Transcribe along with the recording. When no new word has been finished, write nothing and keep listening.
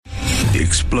the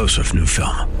explosive new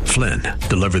film, Flynn,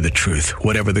 Deliver the Truth,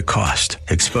 Whatever the Cost,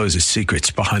 exposes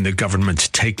secrets behind the government's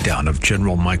takedown of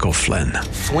General Michael Flynn.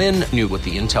 Flynn knew what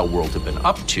the intel world had been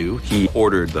up to. He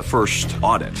ordered the first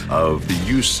audit of the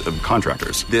use of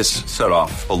contractors. This set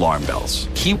off alarm bells.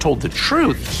 He told the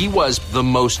truth. He was the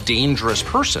most dangerous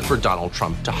person for Donald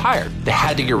Trump to hire. They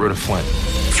had to get rid of Flynn.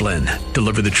 Flynn,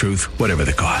 Deliver the Truth, Whatever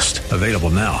the Cost. Available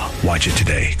now. Watch it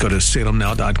today. Go to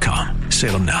salemnow.com.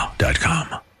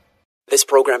 salemnow.com. This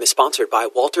program is sponsored by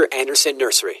Walter Anderson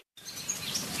Nursery.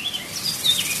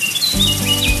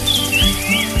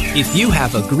 If you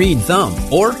have a green thumb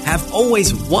or have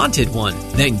always wanted one,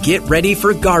 then get ready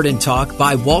for Garden Talk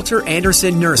by Walter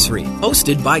Anderson Nursery,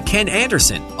 hosted by Ken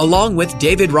Anderson, along with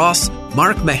David Ross,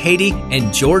 Mark Mahady,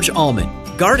 and George Allman.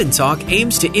 Garden Talk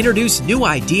aims to introduce new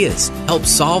ideas, help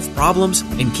solve problems,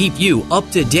 and keep you up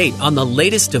to date on the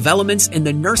latest developments in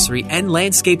the nursery and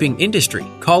landscaping industry.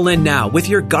 Call in now with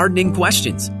your gardening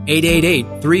questions.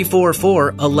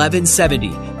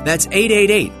 888-344-1170. That's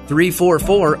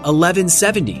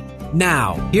 888-344-1170.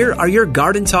 Now, here are your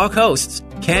Garden Talk hosts,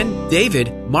 Ken,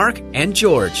 David, Mark, and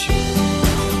George.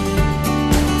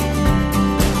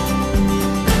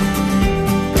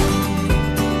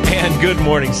 Good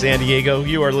morning, San Diego.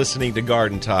 You are listening to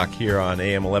Garden Talk here on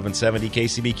AM 1170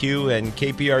 KCBQ and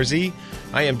KPRZ.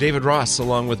 I am David Ross,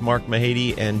 along with Mark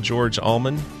Mahady and George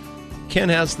Allman. Ken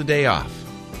has the day off,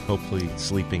 hopefully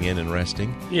sleeping in and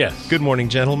resting. Yes. Good morning,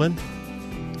 gentlemen.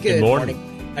 Good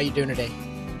morning. How you doing today?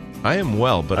 I am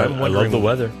well, but I'm wondering... I love the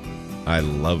weather. I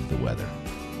love the weather.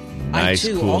 Nice, I,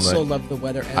 too, cool also night. love the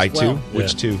weather as I, well. too?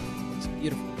 Which Yeah. two? It's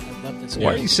beautiful. I love this.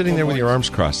 Why are you sitting there with your arms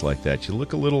crossed like that? You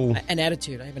look a little... An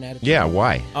attitude. I have an attitude. Yeah,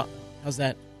 why? How's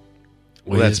that?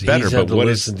 Well, that's better, He's but had to what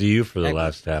listen is... to you for the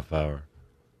last half hour.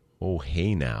 Oh,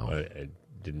 hey now. I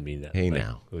didn't mean that. Hey Like,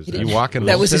 now. was Are that- you walking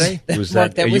That home was today?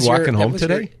 Mark, Are you walking home that was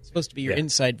today? Supposed to be your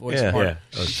inside voice. Yeah. Mark. Yeah.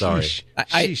 Oh, sorry. Sheesh. I-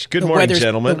 Sheesh. Good the morning, weather's-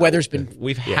 gentlemen. the weather's been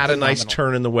We've had a nice phenomenal.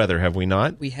 turn in the weather, have we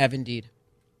not? We have indeed.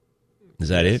 Is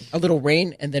that it? A little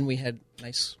rain, and then we had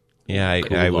nice. Yeah,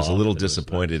 I was a little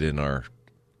disappointed in our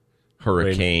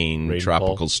hurricane, Rainfall.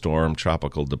 tropical storm,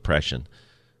 tropical depression.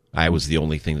 I was the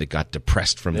only thing that got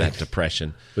depressed from that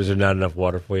depression. Was there not enough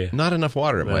water for you? Not enough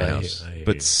water at my I- house. I hear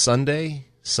But you. Sunday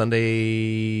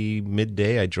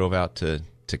midday, I drove out to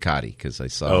Tecate because I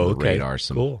saw on the okay. radar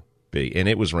some Cool. big, and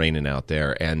it was raining out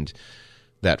there. And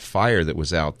that fire that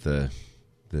was out, the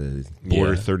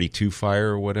Border 32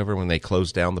 fire or whatever, when they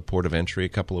closed down the port of entry a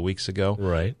couple of weeks ago,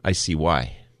 Right. I see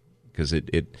why. Because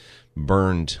it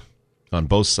burned on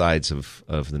both sides of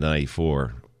the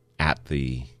 94 at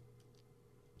the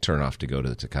turnoff to go to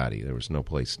the Tecate. There was no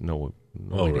place, no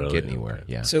way to really? get anywhere.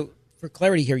 Okay. Yeah. So, for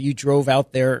clarity here, you drove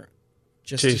out there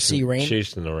just to see rain?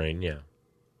 Chasing the rain, yeah.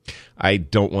 I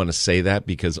don't want to say that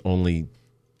because only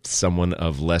someone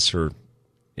of lesser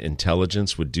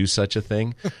intelligence would do such a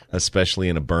thing, especially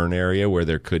in a burn area where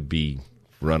there could be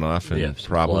runoff and Yeah, some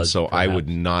problems. flood, So I would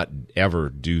perhaps. not ever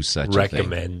do such a thing.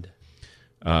 Recommend.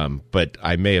 But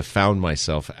I may have found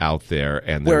myself out there,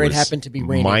 and Where there it was happened to be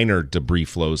raining. minor debris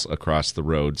flows across the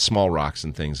road, small rocks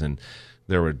and things, and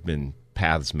there had been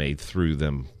paths made through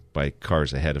them by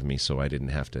cars ahead of me, so I didn't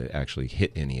have to actually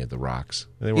hit any of the rocks.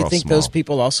 They were You all think small. those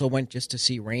people also went just to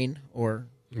see rain, or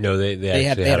No, they they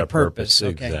actually had a purpose?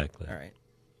 Okay. Exactly. All right.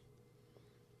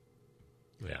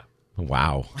 Yeah.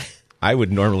 Wow. I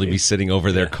would normally be sitting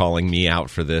over there calling me out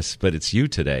for this, but it's you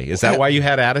today. Is that why you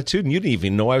had attitude? And you didn't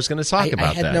even know I was going to talk about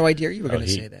I had that. no idea you were going to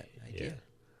he- say that. I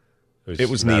did. It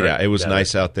was neat. It was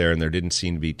nice out there, and there didn't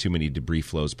seem to be too many debris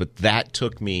flows. But that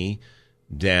took me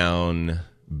down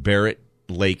Barrett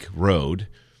Lake Road,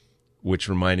 which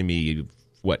reminded me,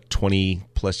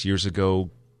 20-plus years ago,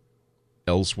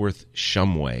 Ellsworth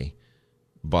Shumway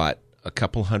bought a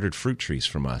couple hundred fruit trees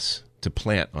from us to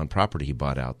plant on property he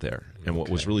bought out there. And what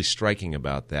was really striking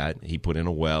about that, he put in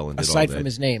a well and did all that. Aside from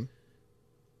his name.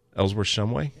 Ellsworth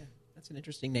Shumway? That's an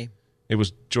interesting name. It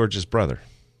was George's brother.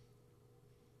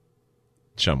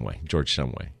 Shumway, George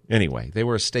Shumway. Anyway, they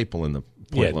were a staple in the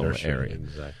Point Loma nursery, area.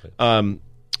 Exactly.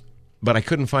 But I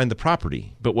couldn't find the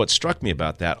property. But what struck me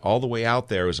about that, all the way out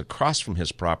there, was across from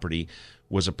his property,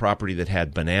 was a property that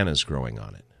had bananas growing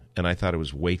on it. And I thought it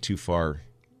was way too far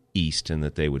east and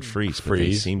that they would freeze. But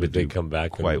they seemed to but they do come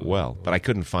back quite well. But I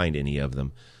couldn't find any of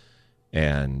them.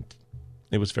 And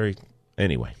it was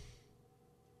anyway.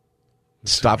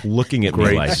 Stop looking at me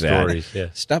Great like stories, that. yeah.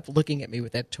 Stop looking at me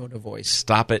with that tone of voice.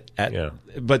 Stop it. Yeah.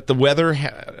 But the weather...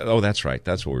 that's right.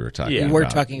 That's what we were talking Yeah. about. We were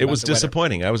talking It about was the weather.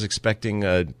 disappointing. I was expecting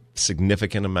a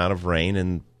significant amount of rain,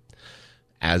 and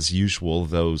as usual,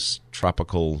 those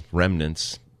tropical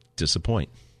remnants disappoint.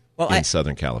 in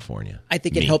Southern California. I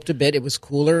think it helped a bit. It was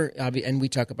cooler, and we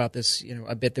talk about this,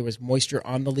 a bit. There was moisture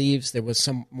on the leaves. There was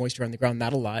some moisture on the ground,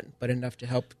 not a lot, but enough to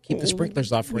help keep the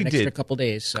sprinklers off for an extra couple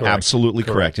days. So. Absolutely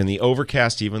correct. And the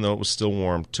overcast, even though it was still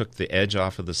warm, took the edge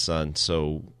off of the sun.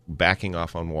 So backing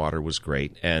off on water was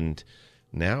great. And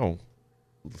now,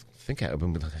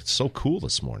 it's so cool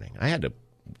this morning. I had to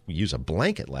use a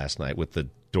blanket last night with the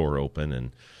door open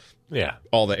and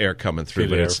all the air coming through.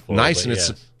 But it's nice, and it's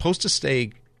supposed to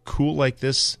stay cool like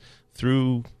this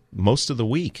through most of the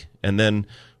week and then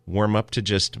warm up to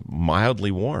just mildly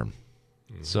warm.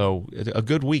 So a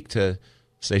good week to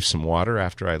save some water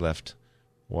after I left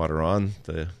water on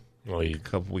a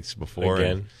couple weeks before.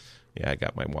 Again? I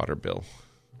got my water bill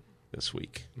this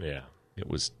week. Yeah. It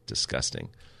was disgusting.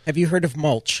 Have you heard of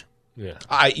mulch? Yeah.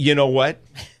 You know what?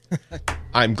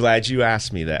 I'm glad you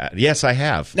asked me that. Yes, I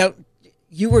have. Now,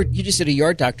 you just did a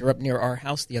yard doctor up near our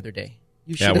house the other day.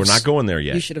 We're not going there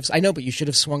yet. You should have. I know, but you should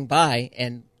have swung by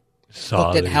and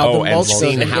looked at how the mulch and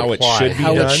seen how it should be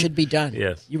how done. it should be done.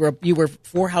 Yes, you were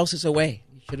 4 houses away.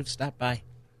 You should have stopped by.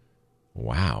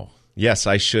 Wow. Yes,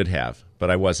 I should have, but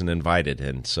I wasn't invited,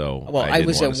 and so I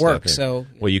was at work. So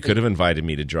you could have invited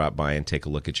me to drop by and take a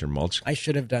look at your mulch. I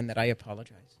should have done that. I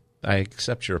apologize. I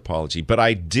accept your apology, but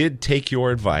I did take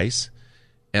your advice,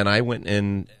 and I went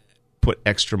and put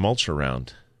extra mulch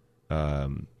around.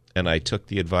 And I took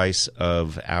the advice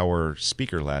of our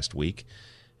speaker last week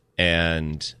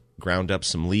and ground up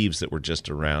some leaves that were just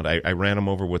around. I ran them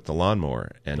over with the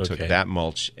lawnmower and took that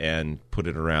mulch and put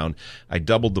it around. I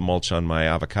doubled the mulch on my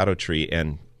avocado tree,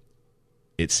 and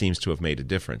it seems to have made a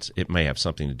difference. It may have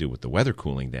something to do with the weather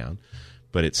cooling down,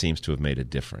 but it seems to have made a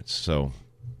difference. So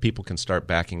people can start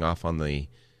backing off on the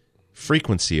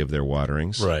frequency of their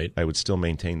waterings. Right. I would still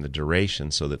maintain the duration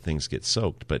so that things get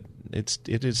soaked, but it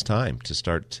is time to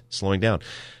start slowing down.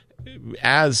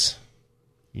 As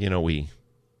we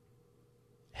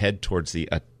head towards the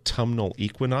autumnal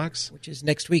equinox, which is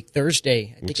next week,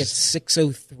 Thursday. I think it's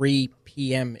 6:03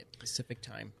 p.m. Pacific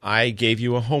time. I gave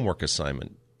you a homework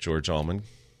assignment, George Allman.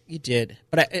 You did,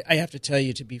 but I have to tell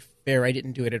you, to be fair, I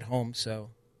didn't do it at home. So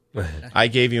I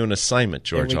gave you an assignment,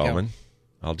 George Allman.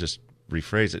 I'll just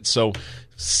rephrase it. So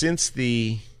since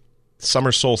the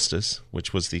summer solstice,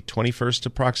 which was the 21st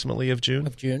approximately of June.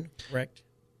 Of June, correct.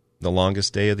 The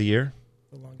longest day of the year?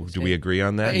 Do we agree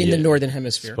on that? In the Northern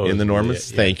Hemisphere. In the Northern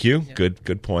Thank you. Yeah.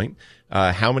 Good point.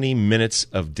 How many minutes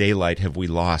of daylight have we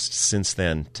lost since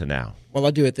then to now? Well,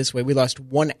 I'll do it this way. We lost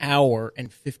 1 hour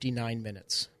and 59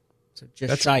 minutes. So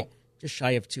just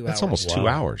shy of 2 hours. That's almost 2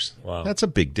 hours. Wow. That's a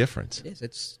big difference. It is.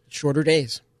 It's shorter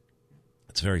days.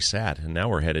 It's very sad. And now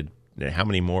we're headed. How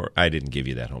many more? I didn't give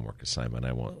you that homework assignment.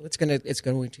 I won't. Well, it's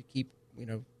going to keep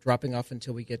dropping off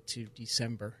until we get to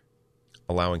December.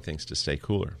 Allowing things to stay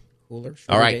cooler. Shorter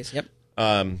all right. days.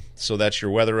 Yep. So that's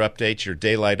your weather update, your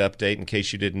daylight update. In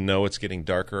case you didn't know, it's getting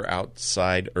darker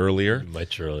outside earlier.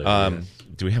 Much earlier.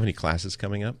 Do we have any classes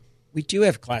coming up? We do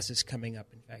have classes coming up,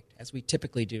 in fact, as we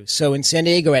typically do. So in San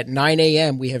Diego at 9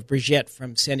 a.m., we have Brigitte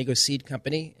from San Diego Seed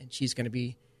Company, and she's going to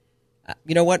be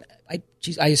you know what?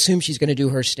 I assume she's going to do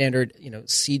her standard,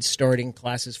 seed starting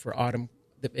classes for autumn.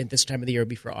 At this time of the year, it'll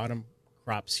be for autumn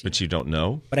crops. But you don't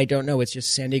know? But I don't know. It's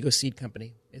just San Diego Seed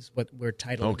Company is what we're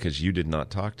titled. Oh, because you did not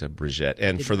talk to Brigitte.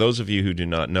 And for those of you who do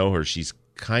not know her, she's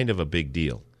kind of a big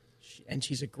deal. And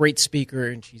she's a great speaker,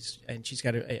 and she's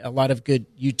got a lot of good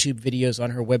YouTube videos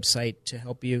on her website to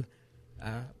help you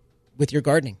with your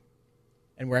gardening.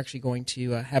 And we're actually going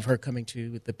to have her coming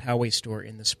to the Poway store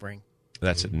in the spring.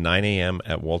 That's at 9 a.m.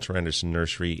 at Walter Anderson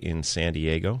Nursery in San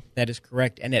Diego. That is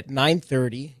correct. And at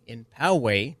 9:30 in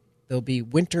Poway, there'll be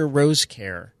Winter Rose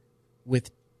Care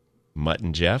with Mutt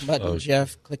and Jeff.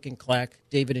 Jeff, Click and Clack,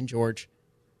 David and George.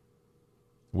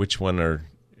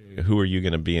 Who are you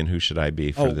going to be and who should I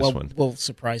be for this one? We'll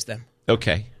surprise them.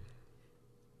 Okay.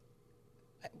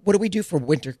 What do we do for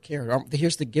winter care?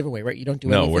 Here's the giveaway, right? You don't do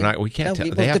anything. No, we're not. We can't tell.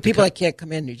 The people that can't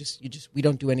come in, we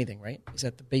don't do anything, right? Is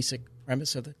that the basic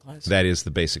premise of the class? That is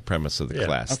the basic premise of the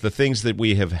class. Okay. The things that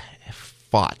we have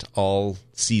fought all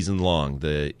season long,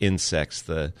 the insects,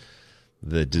 the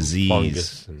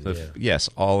disease, yes,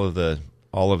 all of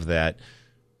that.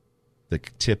 The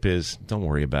tip is, don't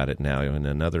worry about it now. In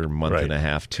another month and a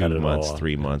half, 2 months,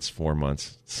 3 months, 4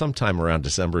 months, sometime around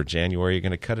December, January, you're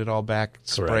going to cut it all back,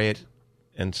 spray it,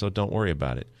 and so don't worry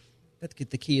about it.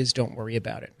 The key is don't worry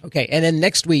about it. Okay, and then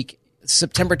next week,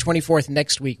 September 24th,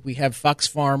 next week, we have Fox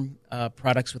Farm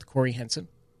products with Corey Hansen.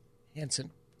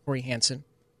 Corey Hansen.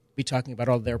 We'll be talking about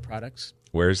all their products.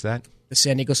 Where is that? The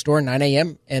San Diego store, 9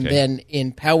 a.m. And then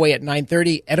in Poway at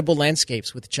 9:30, Edible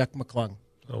Landscapes with Chuck McClung.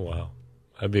 Oh, wow.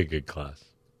 That'd be a good class.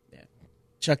 Yeah.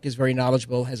 Chuck is very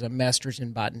knowledgeable, has a master's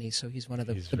in botany, so he's one of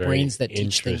the brains that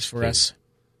teach things for us.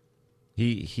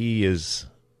 He is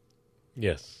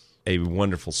yes, a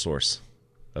wonderful source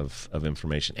of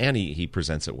information, and he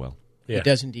presents it well. Yeah. He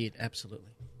does indeed, absolutely.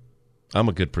 I'm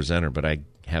a good presenter, but I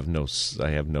have no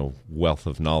wealth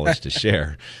of knowledge to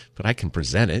share, but I can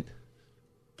present it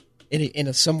in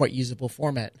a somewhat usable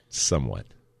format. Somewhat.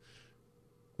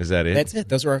 Is that it? That's it.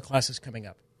 Those are our classes coming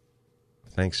up.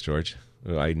 Thanks, George.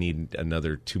 I need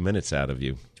another 2 minutes out of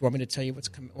you. Do you want me to tell you what's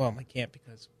coming? Well, I can't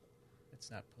because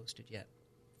it's not posted yet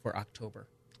for October.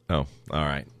 Oh, all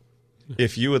right.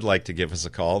 If you would like to give us a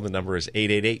call, the number is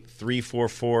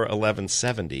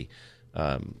 888-344-1170.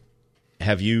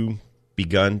 Have you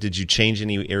begun? Did you change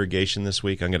any irrigation this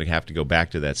week? I'm going to have to go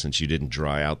back to that since you didn't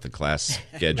dry out the class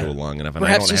schedule long enough. And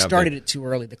Perhaps you started it too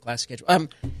early, the class schedule.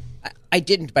 I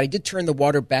didn't, but I did turn the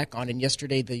water back on, and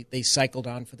yesterday they cycled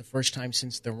on for the first time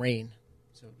since the rain.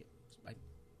 So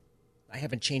I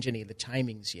haven't changed any of the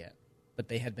timings yet, but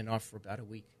they had been off for about a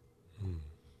week.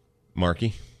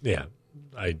 Marky? Yeah.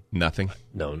 Nothing?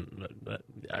 No,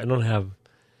 I don't have.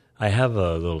 I have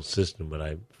a little system, but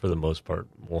I, for the most part,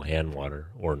 will hand water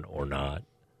or not.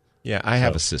 Yeah, I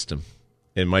have a system,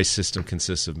 and my system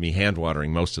consists of me hand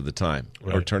watering most of the time,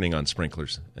 or turning on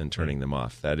sprinklers and turning them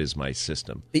off. That is my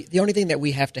system. The only thing that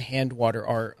we have to hand water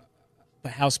are the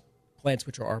house plants,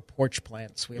 which are our porch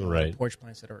plants. We have a lot of porch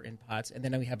plants that are in pots, and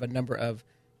then we have a number of.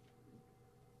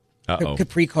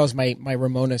 Capri calls my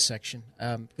Ramona section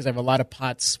because I have a lot of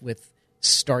pots with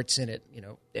starts in it,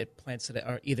 plants that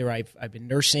are either I've been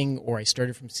nursing or I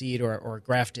started from seed or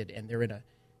grafted, and they're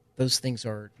those things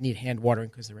need hand watering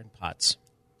because they're in pots.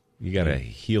 You got to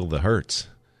heal the hurts.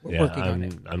 We're working on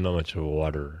it. I'm not much of a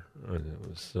waterer.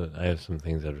 I have some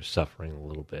things that are suffering a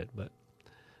little bit, but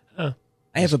I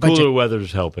have a bunch cooler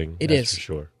weather's helping. It is for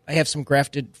sure. I have some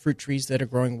grafted fruit trees that are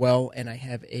growing well, and I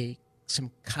have some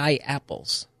Kai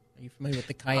apples. Are you familiar with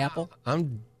the Kai apple?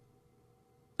 I'm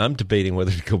debating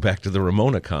whether to go back to the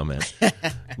Ramona comment,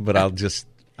 but I'll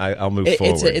move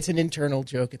forward. It's an internal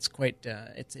joke. It's quite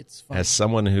it's fun. As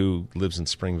someone who lives in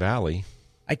Spring Valley,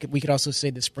 we could also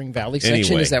say the Spring Valley section.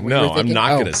 Anyway, Is that what you're thinking? I'm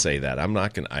not going to say that. I am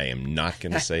not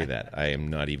going to say that. I am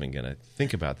not even going to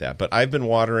think about that. But I've been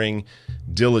watering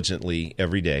diligently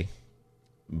every day,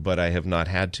 but I have not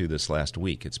had to this last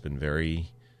week. It's been very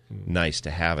nice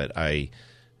to have it. I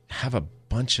have a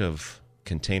bunch of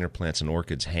container plants and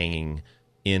orchids hanging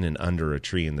in and under a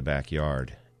tree in the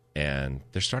backyard, and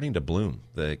they're starting to bloom.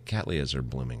 The cattleyas are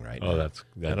blooming right now. I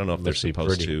don't know if they're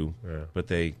supposed to, but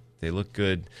they look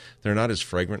good. They're not as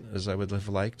fragrant as I would have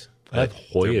liked. I have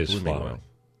Hoyas flowering.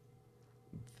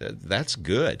 Well. That's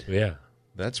good. Yeah.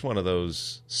 That's one of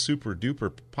those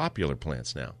super-duper popular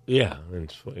plants now. Yeah,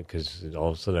 because all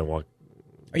of a sudden I walk...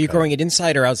 Are you growing it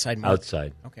inside or outside? Mark?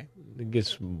 Outside. Okay. It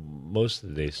gets most of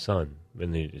the day's sun,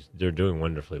 and they're doing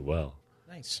wonderfully well.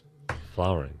 Nice.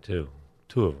 Flowering, too.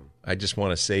 2 of them. I just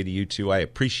want to say to you, too, I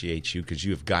appreciate you because you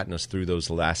have gotten us through those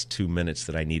last 2 minutes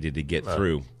that I needed to get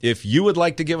through. If you would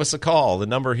like to give us a call, the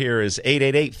number here is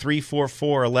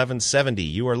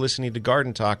 888-344-1170. You are listening to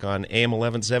Garden Talk on AM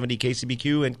 1170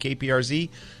 KCBQ and KPRZ,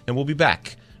 and we'll be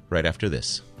back right after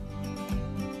this.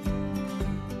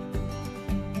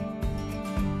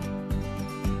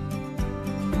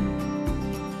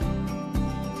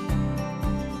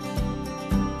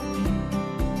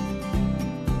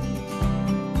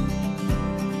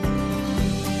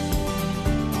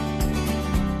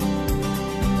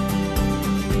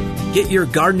 Get your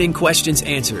gardening questions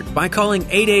answered by calling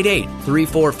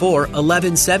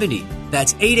 888-344-1170.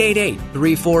 That's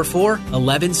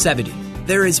 888-344-1170.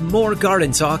 There is more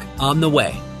Garden Talk on the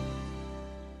way.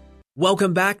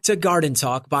 Welcome back to Garden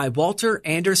Talk by Walter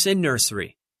Anderson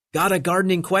Nursery. Got a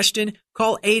gardening question?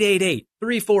 Call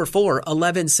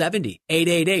 888-344-1170.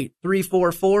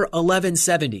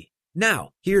 888-344-1170.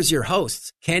 Now, here's your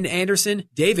hosts, Ken Anderson,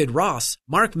 David Ross,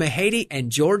 Mark Mahady, and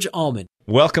George Allman.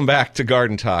 Welcome back to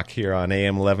Garden Talk here on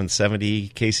AM 1170,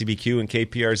 KCBQ and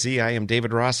KPRZ. I am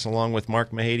David Ross along with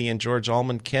Mark Mahady and George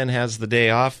Allman. Ken has the day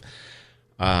off.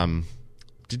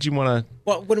 Did you want to...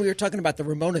 Well, when we were talking about the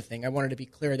Ramona thing, I wanted to be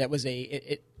clear. That was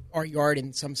our yard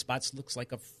in some spots looks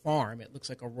like a farm. It looks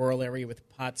like a rural area with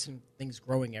pots and things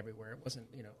growing everywhere. It wasn't,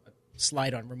 a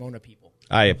slide on Ramona people.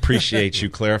 I appreciate you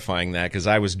clarifying that because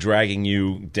I was dragging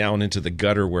you down into the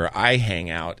gutter where I hang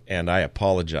out, and I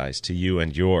apologize to you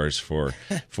and yours for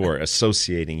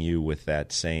associating you with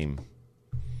that same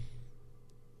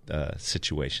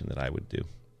situation that I would do.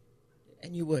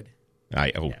 And you would.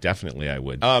 Definitely I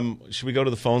would. Should we go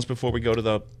to the phones before we go to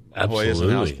the Hoyas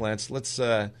and houseplants? Let's.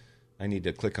 I need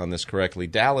to click on this correctly.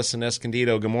 Dallas and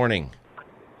Escondido, good morning.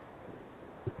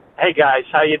 Hey guys,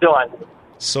 how you doing?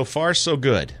 So far, so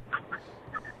good.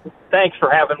 Thanks for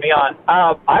having me on.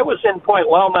 I was in Point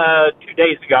Loma 2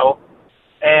 days ago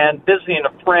and visiting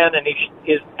a friend, and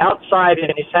he is outside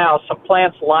in his house, some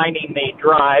plants lining the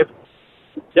drive.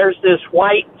 There's this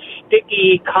white,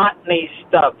 sticky, cottony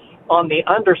stuff on the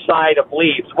underside of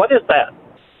leaves. What is that?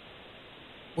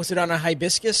 Was it on a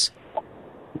hibiscus?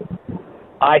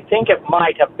 I think it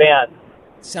might have been.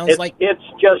 Sounds like it's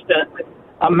just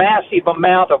a massive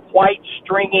amount of white,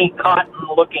 stringy,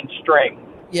 cotton-looking string.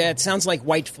 Yeah, it sounds like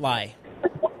white fly.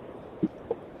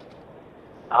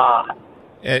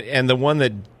 And the one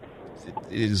that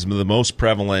is the most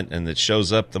prevalent and that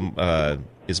shows up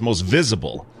is most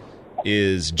visible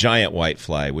is giant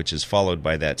whitefly, which is followed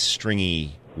by that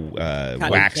stringy,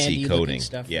 waxy coating.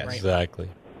 Stuff, yes, right. Exactly.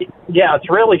 Yeah, it's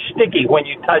really sticky when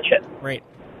you touch it. Right.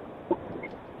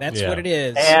 That's what it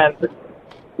is.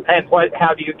 And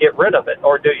how do you get rid of it,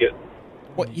 or do you?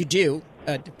 What you do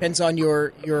depends on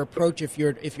your approach. If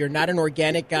you're not an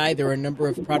organic guy, there are a number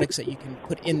of products that you can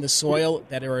put in the soil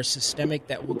that are systemic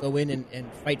that will go in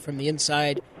and fight from the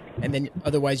inside, and then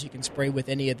otherwise you can spray with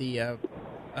any of the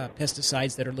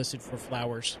pesticides that are listed for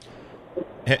flowers.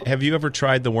 Have you ever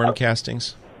tried the worm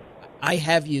castings? I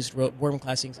have used worm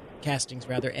castings,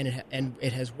 and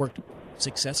it has worked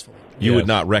successfully. You would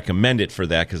not recommend it for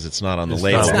that because it's not on the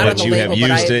label, It's not but on the you label, have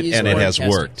but I used have it used and it worm has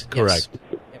castings. worked. Correct.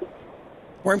 Yep.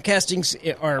 Worm castings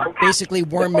are basically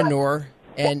worm manure,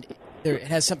 and it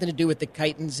has something to do with the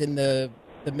chitins in the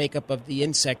makeup of the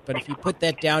insect. But if you put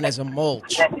that down as a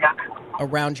mulch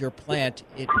around your plant,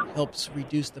 it helps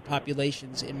reduce the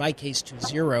populations, in my case, to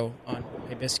 0 on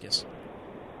hibiscus.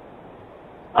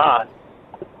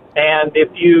 And if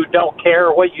you don't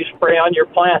care what you spray on your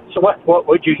plants, what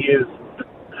would you use?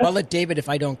 Well, I'll let David if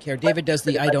I don't care. David does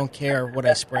the I don't care what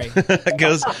I spray.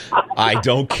 Because I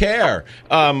don't care.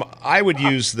 I would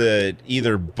use the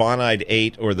either Bonide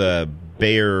 8 or the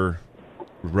Bayer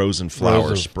Rose and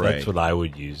Flower spray. That's what I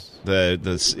would use.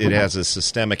 It has a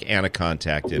systemic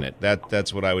anacontact in it.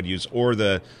 That's what I would use, or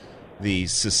the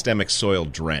systemic soil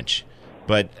drench.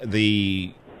 But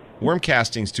the worm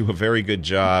castings do a very good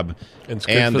job, and for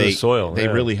the soil. They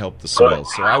really help the soil.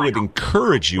 So I would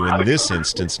encourage you in this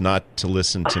instance not to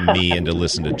listen to me and to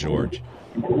listen to George.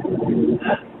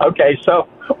 Okay, so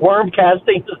worm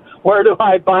castings, where do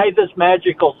I buy this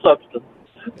magical substance?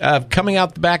 Coming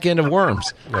out the back end of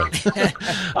worms.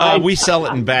 We sell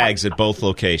it in bags at both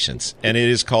locations, and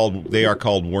they are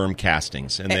called worm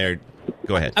castings, and they're.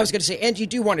 Go ahead. I was going to say, and you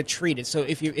do want to treat it. So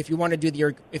if you want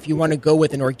to go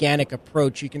with an organic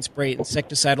approach, you can spray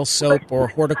insecticidal soap or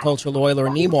horticultural oil or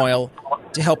neem oil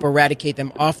to help eradicate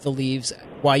them off the leaves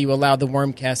while you allow the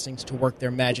worm castings to work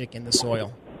their magic in the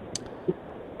soil.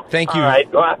 Thank you. All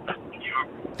right. Well,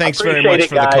 thanks very much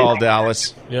for the call,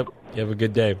 Dallas. Yep. You have a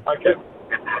good day. Okay.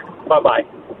 Bye-bye.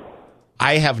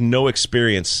 I have no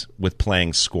experience with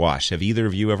playing squash. Have either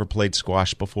of you ever played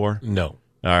squash before? No.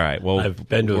 All right. Well, I've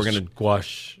been to a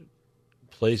squash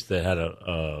place that had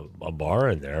a bar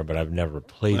in there, but I've never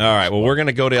played. All right. Well, we're going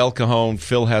to go to El Cajon.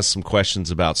 Phil has some questions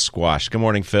about squash. Good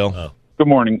morning, Phil. Good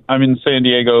morning. I'm in San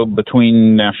Diego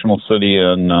between National City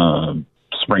and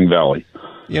Spring Valley.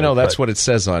 That's what it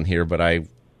says on here, but I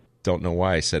don't know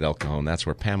why I said El Cajon. That's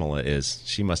where Pamela is.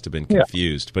 She must have been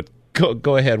confused. But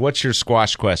go ahead. What's your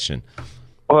squash question?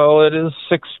 Well, it is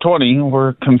 6:20.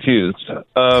 We're confused.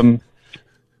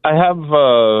 I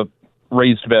have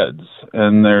raised beds,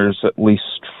 and there's at least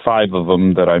 5 of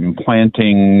them that I'm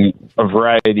planting a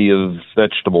variety of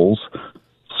vegetables.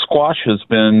 Squash has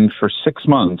been for 6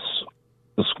 months.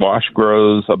 The squash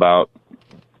grows about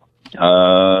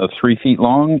 3 feet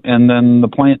long, and then the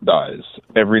plant dies.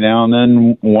 Every now and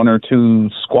then, 1 or 2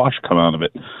 squash come out of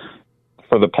it.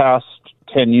 For the past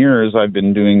 10 years, I've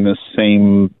been doing this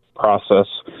same process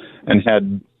and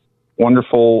had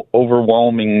wonderful,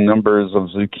 overwhelming numbers of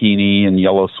zucchini and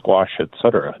yellow squash,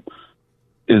 etc.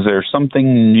 Is there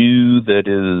something new that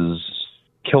is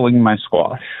killing my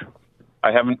squash?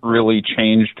 I haven't really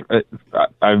changed.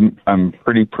 I'm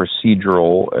pretty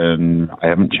procedural, and I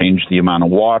haven't changed the amount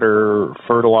of water,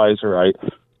 fertilizer.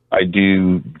 I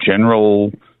do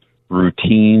general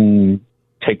routine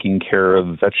taking care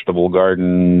of vegetable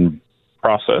garden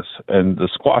process, and the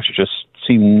squash just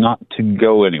seem not to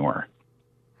go anywhere.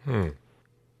 And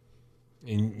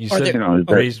you said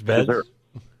raised beds? Is there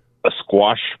a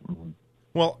squash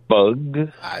bug?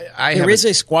 There is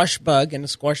a squash bug, and a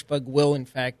squash bug will, in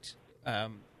fact,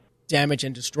 damage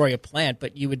and destroy a plant.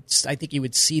 But I think you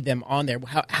would see them on there.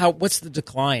 What's the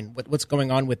decline? What's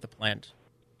going on with the plant?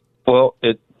 Well,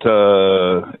 it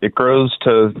grows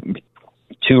to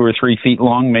 2 or 3 feet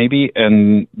long, maybe,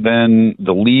 and then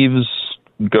the leaves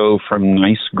go from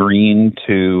nice green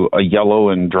to a yellow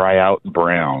and dry out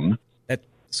brown. That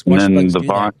And then bugs do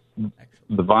that.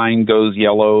 the vine goes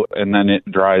yellow, and then it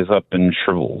dries up and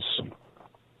shrivels.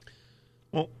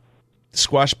 Well,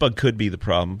 squash bug could be the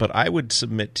problem, but I would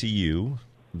submit to you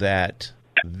that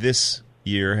this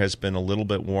year has been a little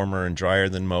bit warmer and drier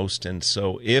than most, and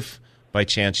so if by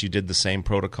chance you did the same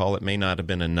protocol, it may not have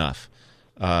been enough.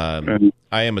 I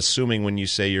am assuming when you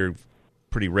say you're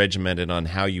pretty regimented on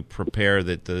how you prepare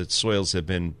that the soils have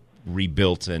been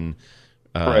rebuilt and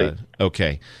Right.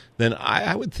 Okay, then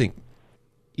I would think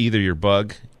either your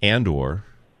bug and or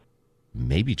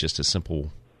maybe just a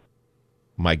simple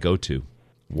my go-to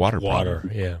water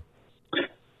problem. Yeah.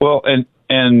 Well,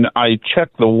 and I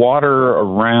checked the water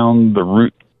around the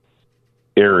root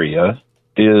area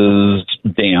is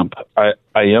damp. I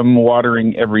am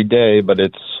watering every day, but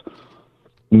it's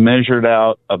measured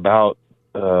out about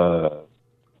 4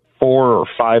 or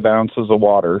 5 ounces of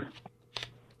water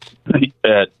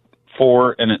at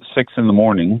 4 and at 6 in the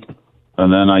morning,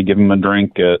 and then I give them a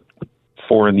drink at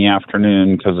 4 in the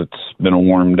afternoon because it's been a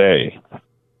warm day.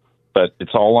 But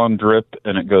it's all on drip,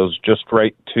 and it goes just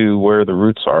right to where the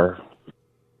roots are.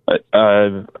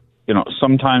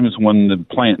 Sometimes when the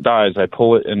plant dies, I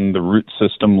pull it, and the root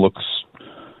system looks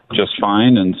just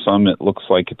fine, and some it looks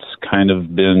like it's kind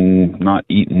of been not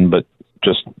eaten, but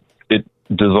just it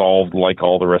dissolved like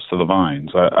all the rest of the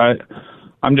vines.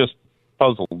 I'm just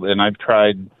puzzled, and I've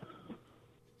tried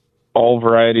all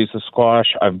varieties of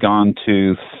squash. I've gone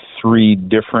to 3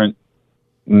 different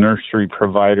nursery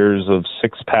providers of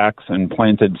 6-packs and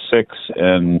planted 6,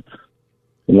 and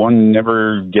one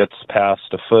never gets past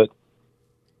a foot.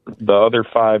 The other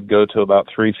 5 go to about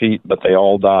 3 feet, but they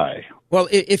all die. Well,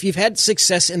 if you've had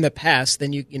success in the past,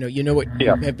 then you know what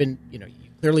you have been. You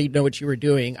clearly know what you were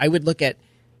doing. I would look at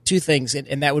 2 things,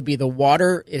 and that would be the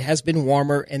water. It has been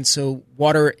warmer, and so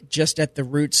water just at the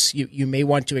roots. You may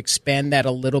want to expand that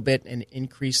a little bit and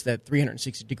increase that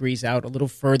 360 degrees out a little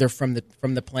further from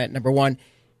the plant. Number one,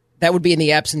 that would be in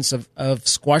the absence of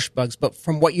squash bugs. But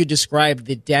from what you described,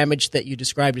 the damage that you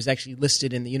described is actually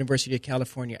listed in the University of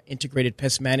California Integrated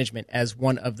Pest Management as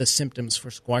one of the symptoms for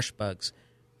squash bugs.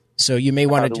 So you may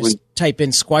want to just type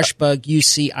in squash bug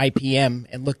UC IPM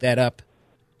and look that up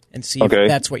and see if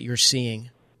that's what you're seeing.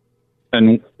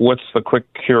 And what's the quick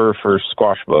cure for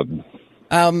squash bug?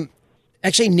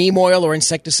 Actually, neem oil or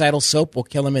insecticidal soap will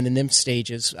kill them in the nymph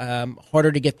stages.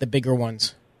 Harder to get the bigger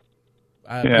ones.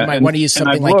 You might want to use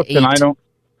something like 8. And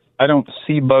I don't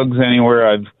see bugs anywhere.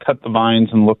 I've cut the vines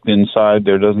and looked inside.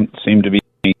 There doesn't seem to be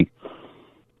any.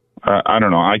 I don't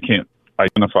know. I can't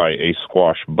identify a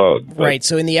squash bug. Right.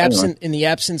 So in the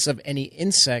absence of any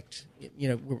insect,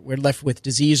 we're left with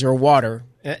disease or water.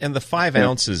 And the 5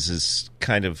 ounces is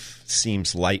kind of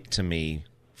seems light to me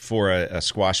for a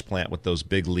squash plant with those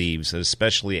big leaves,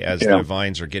 especially as their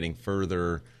vines are getting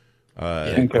further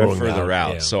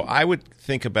out. Yeah. So I would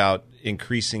think about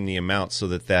increasing the amount so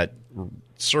that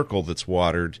circle that's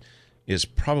watered is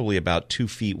probably about 2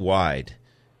 feet wide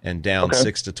and down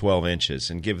 6 to 12 inches,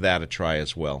 and give that a try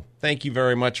as well. Thank you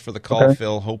very much for the call,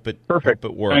 Phil. Hope it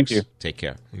works. Thank you. Take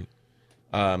care.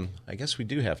 I guess we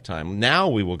do have time. Now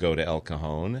we will go to El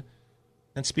Cajon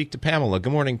and speak to Pamela.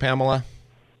 Good morning, Pamela.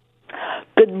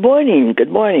 Good morning. Good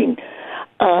morning.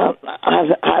 I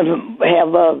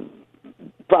have a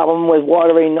problem with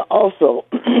watering also.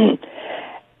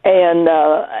 And,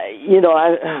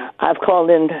 I've called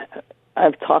in,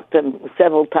 I've talked to him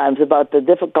several times about the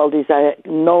difficulties. I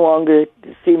no longer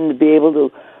seem to be able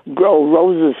to grow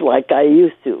roses like I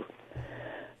used to.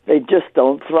 They just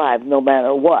don't thrive no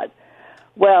matter what.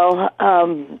 Well,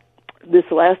 this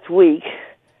last week,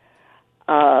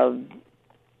 I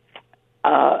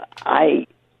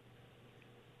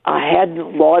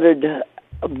hadn't watered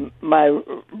my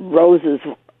roses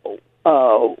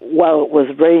while it was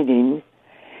raining,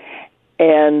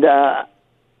 and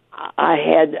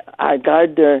our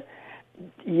gardener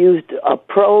used a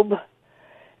probe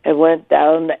and went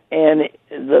down, and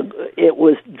it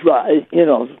was dry.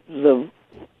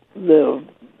 The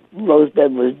rose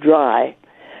bed was dry,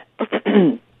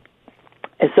 and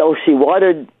so she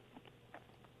watered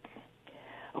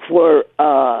for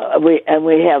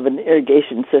we have an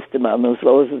irrigation system on those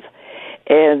roses,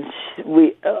 and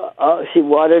she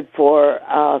watered for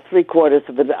 3/4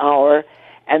 of an hour,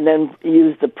 and then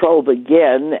used the probe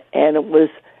again, and it was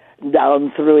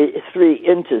down 3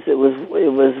 inches. It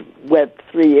was wet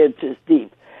 3 inches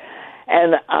deep,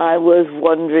 and I was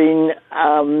wondering.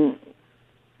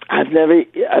 I've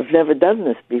never done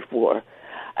this before,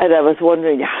 and I was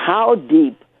wondering how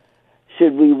deep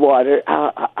should we water?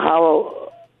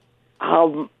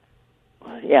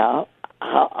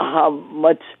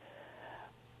 how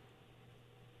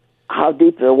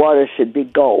deep the water should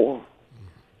go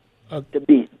for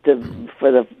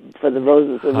the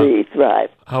roses to really thrive.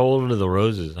 How old are the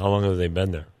roses? How long have they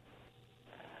been there?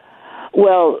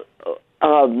 Well,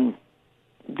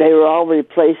 they were all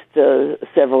replaced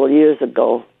several years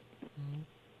ago.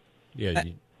 Yeah,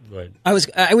 right.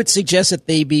 I would suggest that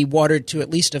they be watered to at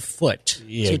least a foot,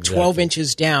 Yeah, so exactly. 12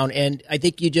 inches down. And I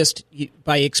think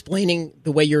by explaining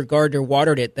the way your gardener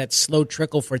watered it, that slow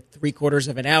trickle for 3/4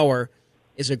 of an hour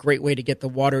is a great way to get the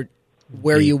water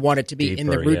where you want it to be in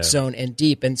the deeper, root zone and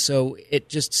deep. And so it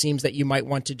just seems that you might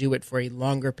want to do it for a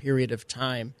longer period of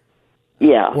time,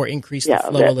 or increase the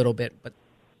flow a little bit. But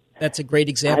that's a great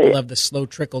example of the slow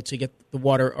trickle to get the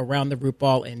water around the root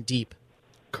ball and deep.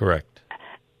 Correct.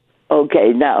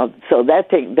 Okay, now, so that's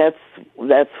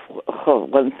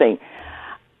one thing.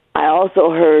 I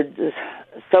also heard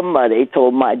somebody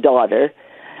told my daughter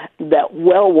that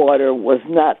well water was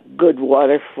not good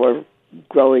water for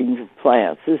growing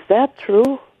plants. Is that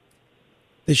true?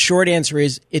 The short answer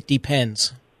is it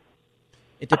depends.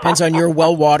 It depends on your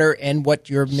well water and what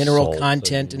your mineral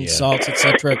content and salts,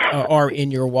 etc., are in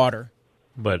your water.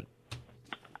 But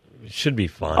it should be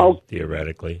fine,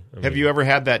 theoretically. Have you ever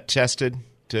had that tested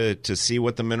to see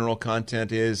what the mineral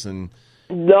content is? And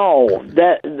no,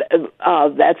 that's the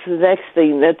next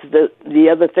thing. That's the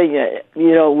other thing.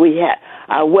 We had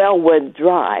our well went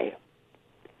dry,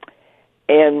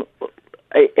 and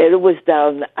it was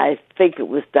down. I think it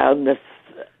was down to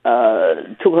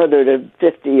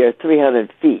 250 or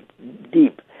 300 feet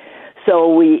deep.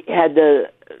 So we had to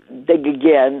dig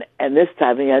again, and this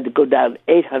time we had to go down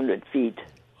 800 feet.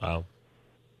 Wow.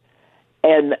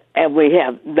 And we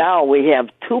have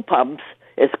 2 pumps.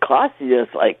 It's costing us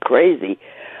like crazy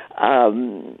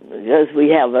because we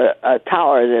have a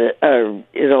tower that,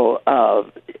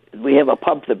 we have a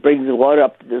pump that brings the water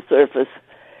up to the surface,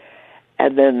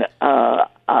 and then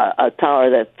a tower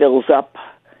that fills up,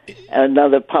 and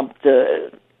another pump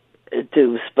to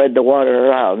spread the water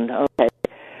around. Okay,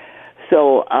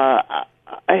 so it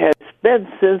has been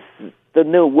since the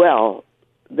new well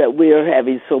that we are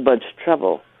having so much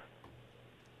trouble.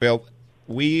 Well,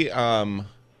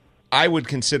 I would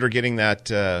consider getting that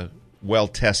well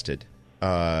tested.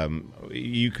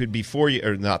 You could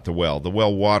the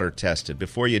well water tested.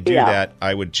 Before you do that,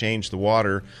 I would change the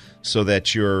water so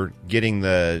that you're getting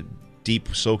the deep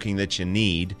soaking that you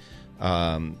need.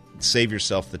 Save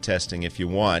yourself the testing if you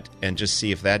want, and just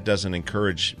see if that doesn't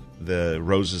encourage the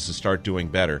roses to start doing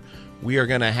better. We are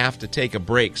going to have to take a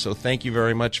break, so thank you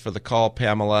very much for the call,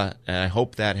 Pamela, and I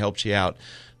hope that helped you out.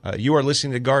 You are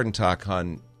listening to Garden Talk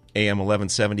on AM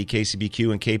 1170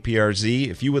 KCBQ and KPRZ.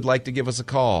 If you would like to give us a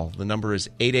call, the number is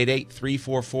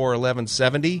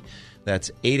 888-344-1170. That's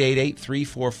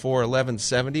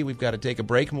 888-344-1170. We've got to take a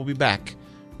break, and we'll be back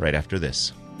right after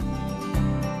this.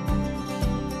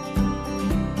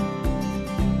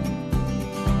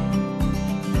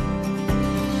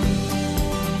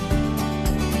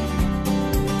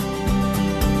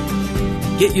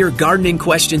 Get your gardening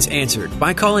questions answered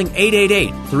by calling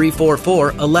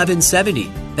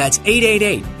 888-344-1170. That's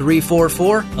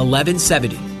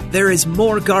 888-344-1170. There is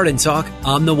more Garden Talk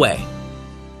on the way.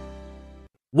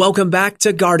 Welcome back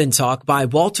to Garden Talk by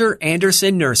Walter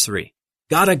Anderson Nursery.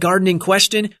 Got a gardening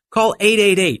question? Call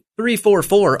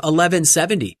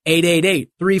 888-344-1170.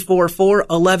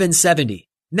 888-344-1170.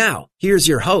 Now, here's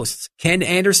your hosts, Ken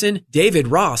Anderson, David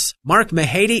Ross, Mark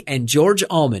Mahady, and George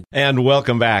Allman. And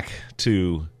welcome back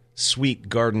to Sweet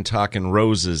Garden Talk and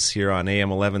Roses here on AM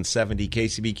 1170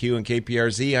 KCBQ and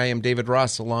KPRZ. I am David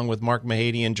Ross along with Mark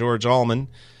Mahady and George Allman.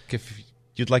 If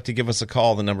you'd like to give us a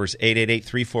call, the number is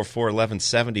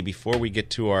 888-344-1170. Before we get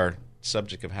to our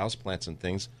subject of houseplants and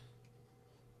things,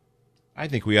 I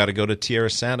think we ought to go to Tierra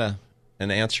Santa and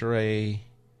answer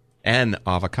an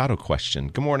avocado question.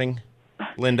 Good morning.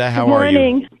 Linda, how are you? Good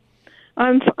morning.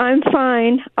 I'm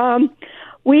fine.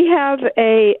 We have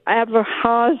a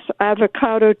Haas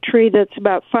avocado tree that's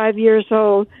about 5 years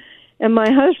old, and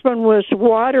my husband was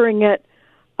watering it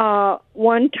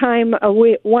one time a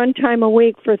week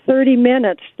for 30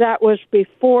 minutes. That was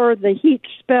before the heat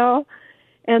spell,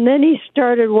 and then he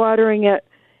started watering it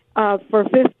for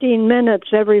 15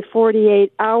 minutes every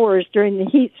 48 hours during the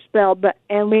heat spell.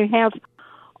 And we have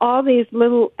all these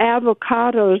little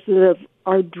avocados that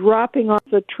are dropping off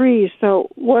the tree. So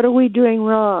what are we doing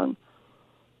wrong?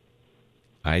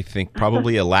 I think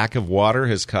probably a lack of water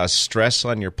has caused stress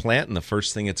on your plant, and the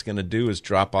first thing it's going to do is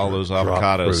drop all those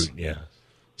avocados. Fruit, yeah.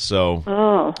 So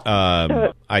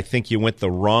I think you went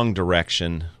the wrong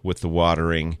direction with the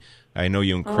watering. I know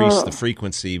you increased the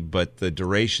frequency, but the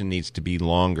duration needs to be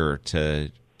longer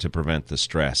to to prevent the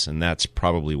stress, and that's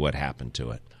probably what happened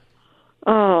to it.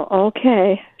 Oh,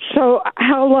 okay. So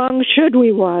how long should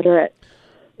we water it?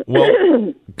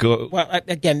 Well,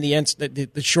 again,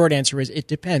 the short answer is it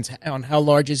depends on how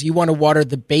large is. You want to water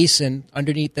the basin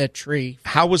underneath that tree.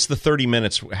 How was the 30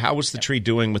 minutes? How was the tree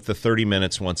doing with the 30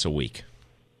 minutes once a week?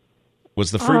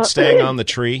 Was the fruit staying on the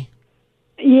tree?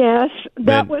 Yes,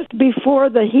 that was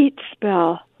before the heat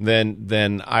spell.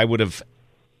 Then I would have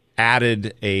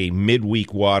added a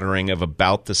midweek watering of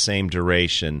about the same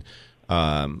duration.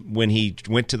 When he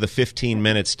went to the 15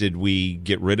 minutes, did we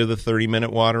get rid of the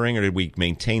 30-minute watering, or did we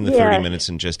maintain the 30 minutes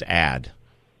and just add?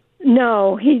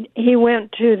 No, he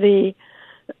went to the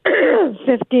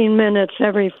 15 minutes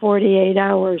every 48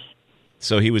 hours.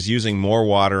 So he was using more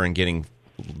water and getting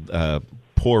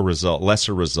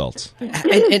lesser results.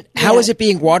 And how is it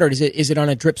being watered? Is it on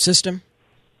a drip system?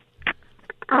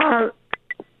 Here,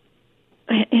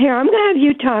 I'm going to have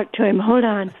you talk to him. Hold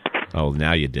on. Oh,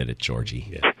 now you did it, Georgie.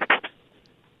 Yeah.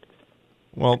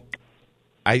 Well,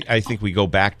 I think we go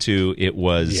back to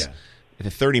the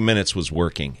 30 minutes was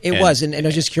working. It was, and I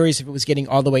was just curious if it was getting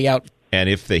all the way out. And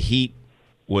if the heat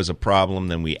was a problem,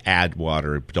 then we add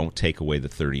water. Don't take away the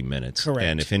 30 minutes. Correct.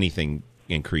 And if anything,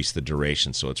 increase the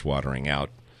duration so it's watering out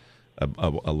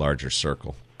a larger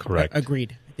circle. Correct.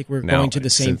 Agreed. I think we're going to the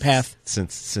same path.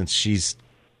 Since she's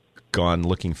gone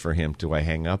looking for him, do I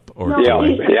hang up? Or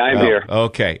I'm here.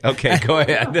 Okay, go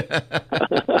ahead.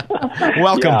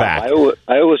 Welcome back. I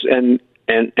was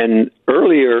and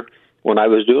earlier when I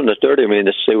was doing the 30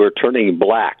 minutes, they were turning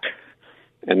black,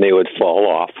 and they would fall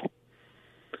off.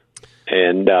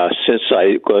 And since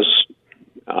I was,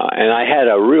 and I had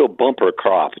a real bumper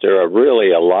crop. There are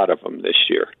really a lot of them this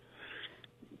year.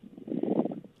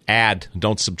 Add,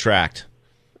 don't subtract.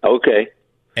 Okay.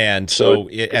 And so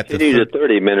at the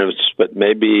 30 minutes, but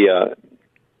maybe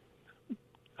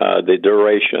the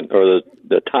duration or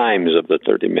the times of the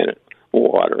 30-minute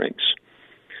waterings.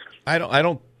 I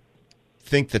don't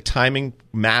think the timing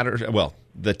matters. Well,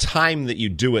 the time that you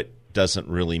do it doesn't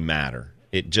really matter.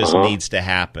 It just needs to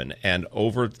happen, and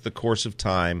over the course of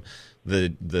time,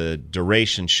 the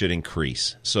duration should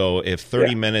increase. So if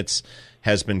 30 minutes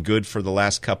has been good for the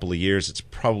last couple of years, it's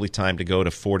probably time to go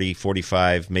to 40,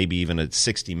 45, maybe even a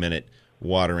 60-minute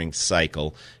watering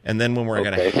cycle. And then when we're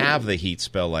going to have the heat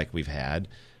spell like we've had,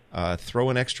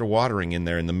 throw an extra watering in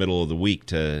there in the middle of the week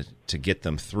to get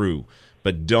them through.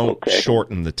 But don't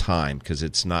shorten the time, because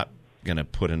it's not going to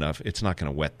it's not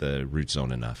going to wet the root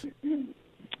zone enough.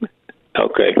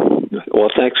 Okay. Well,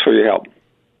 thanks for your help.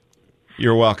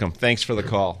 You're welcome. Thanks for the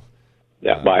call.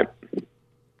 Yeah, bye.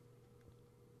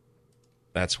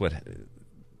 That's what.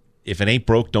 If it ain't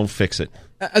broke, don't fix it.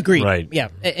 Agreed. Right. Yeah.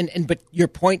 But your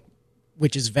point,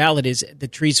 which is valid, is the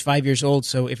tree's 5 years old.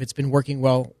 So if it's been working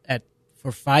well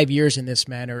for 5 years in this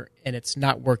manner, and it's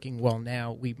not working well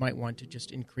now, we might want to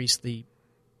just increase the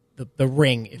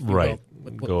ring, if you will,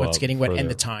 with what's getting wet and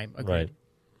the time. Agreed. Right.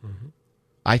 Mm-hmm.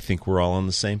 I think we're all on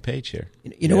the same page here.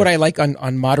 You know what I like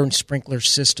on modern sprinkler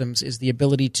systems is the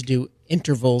ability to do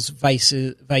intervals vice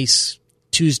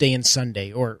Tuesday and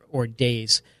Sunday or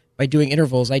days. By doing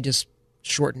intervals, I just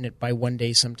shorten it by 1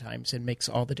 day sometimes. It makes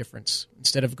all the difference.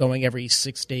 Instead of going every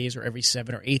 6 days or every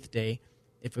 7 or 8th day,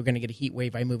 if we're going to get a heat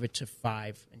wave, I move it to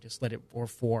 5 and just let it, or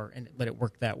 4, and let it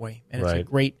work that way. And it's a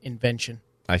great invention.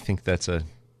 I think that's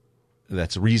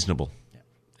reasonable. Yeah.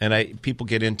 And people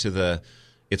get into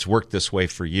it's worked this way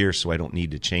for years, so I don't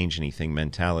need to change anything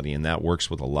mentality, and that works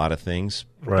with a lot of things,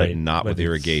 but not with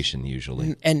irrigation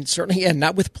usually. And certainly,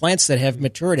 not with plants that have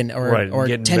matured and or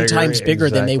 10 times bigger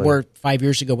than they were 5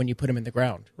 years ago when you put them in the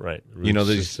ground. Right.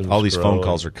 All these phone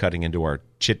calls are cutting into our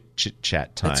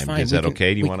chit-chat time. That's fine. Is that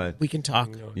okay? We can talk.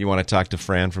 You want to talk to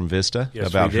Fran from Vista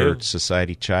about her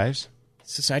Society chives?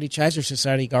 Society chives or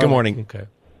Society garlic? Good morning. Okay.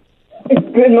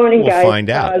 Good morning, guys. We'll find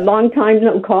out. Long time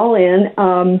no call in,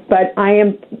 but I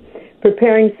am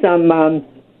preparing some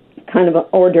kind of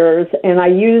hors d'oeuvres, and I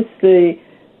use the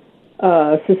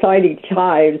Society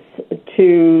chives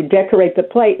to decorate the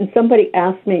plate. And somebody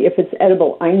asked me if it's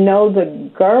edible. I know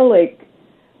the garlic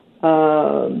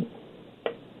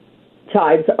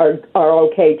chives are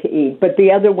okay to eat, but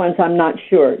the other ones I'm not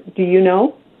sure. Do you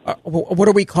know? What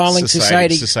are we calling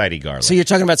Society? Society garlic. So you're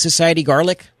talking about Society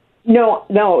garlic? No,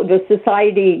 the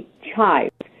Society chives,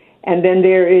 and then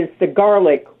there is the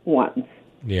garlic ones.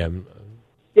 Yeah.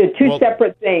 They're two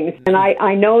separate things, and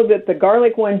I know that the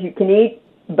garlic ones you can eat,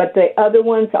 but the other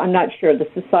ones I'm not sure, the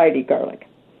Society garlic.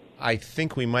 I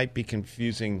think we might be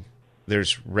confusing.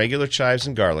 There's regular chives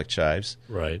and garlic chives.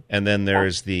 Right. And then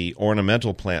there's the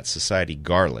ornamental plant Society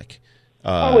garlic.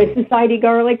 Is Society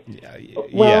garlic?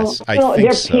 Yes, I think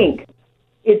they're so. pink.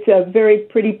 It's a very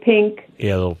pretty pink.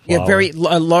 Yeah, little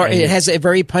flower. Yeah, it has a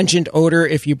very pungent odor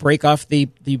if you break off the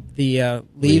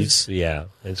leaves. Yeah,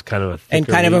 it's kind of a and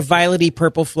kind of a violety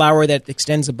purple flower that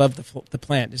extends above the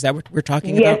plant. Is that what we're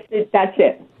talking about? Yes, that's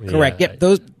it. Correct. Yeah. Yep.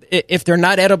 Those, if they're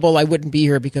not edible, I wouldn't be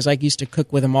here because I used to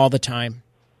cook with them all the time.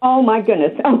 Oh my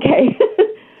goodness. Okay.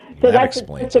 So that's a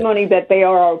testimony that they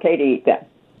are okay to eat them.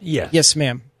 Yeah. Yes,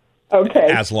 ma'am.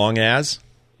 Okay. As long as?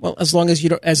 Well, as long as you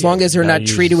don't, long as they're not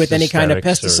treated with any kind of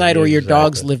pesticide or your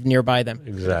dogs live nearby them.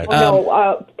 Exactly.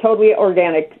 No, totally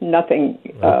organic, nothing.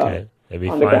 Okay, they'd be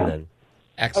on the fine ground. then.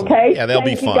 Excellent. Okay. Yeah, they'll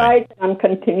be Thank you fine. guys. I'm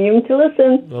continuing to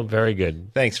listen. Well, very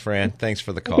good. Thanks, Fran. Thanks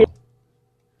for the call.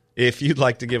 If you'd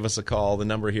like to give us a call, the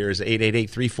number here is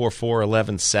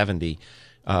 888-344-1170.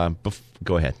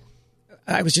 Go ahead.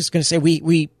 I was just going to say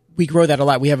we grow that a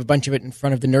lot. We have a bunch of it in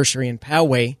front of the nursery in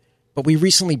Poway, but we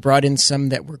recently brought in some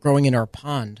that we're growing in our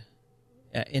pond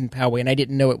in Poway, and I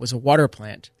didn't know it was a water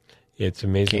plant. Yeah, it's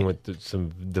amazing with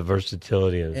the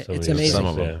versatility of some It's of these. amazing. Some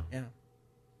of them.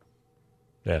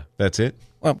 Yeah. That's it?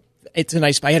 Well, it's a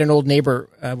nice. I had an old neighbor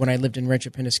when I lived in Rancho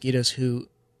Penasquitos who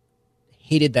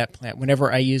hated that plant.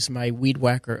 Whenever I used my weed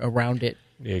whacker around it,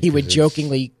 he would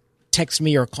jokingly text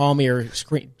me or call me or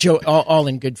scream, all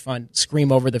in good fun, scream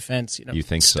over the fence. You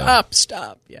think stop, so?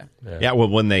 Stop! Yeah. Yeah. Well,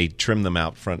 when they trim them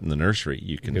out front in the nursery,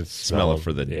 you can smell it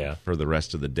for the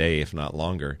rest of the day, if not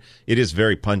longer. It is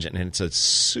very pungent, and it's a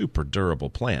super durable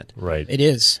plant. Right. It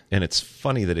is. And it's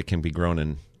funny that it can be grown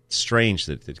in. Strange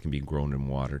that it can be grown in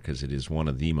water because it is one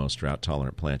of the most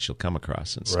drought-tolerant plants you'll come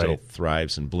across, and still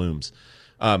thrives and blooms.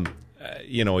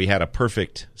 We had a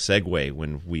perfect segue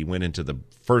when we went into the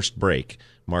first break.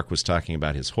 Mark was talking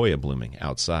about his Hoya blooming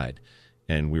outside,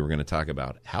 and we were going to talk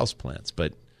about houseplants.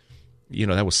 But,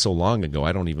 that was so long ago,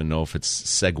 I don't even know if it's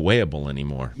segueable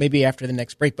anymore. Maybe after the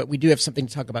next break. But we do have something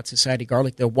to talk about Society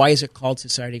Garlic, though. Why is it called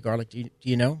Society Garlic? Do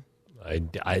you know?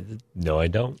 No, I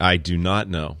don't. I do not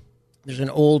know. There's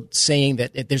an old saying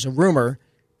that there's a rumor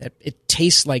that it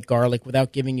tastes like garlic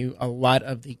without giving you a lot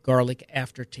of the garlic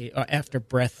after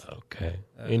breath. Okay.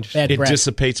 Interesting. It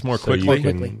dissipates more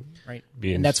quickly. Right.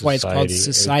 And that's why it's called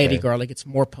Society Garlic. It's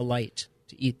more polite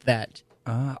to eat that.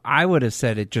 I would have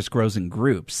said it just grows in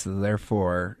groups, so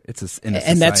therefore it's in a society.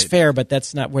 And that's fair, but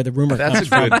that's not where the rumor comes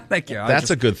from. Thank you.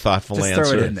 That's a good, thoughtful just answer.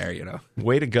 Throw it in there,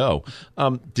 Way to go.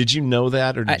 Did you know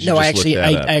that, or did you no? just look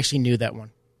that up? I actually knew that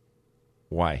one.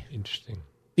 Why? Interesting.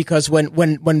 Because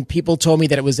when people told me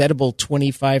that it was edible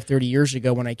 25, 30 years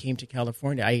ago when I came to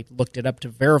California, I looked it up to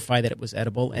verify that it was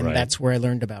edible, and that's where I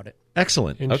learned about it.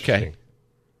 Excellent. Okay.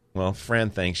 Well, Fran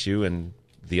thanks you, and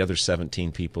the other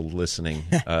 17 people listening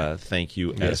thank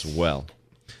you as well.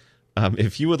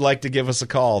 If you would like to give us a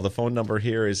call, the phone number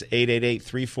here is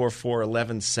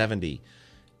 888-344-1170.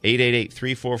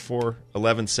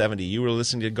 888-344-1170. You were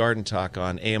listening to Garden Talk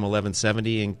on AM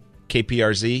 1170 and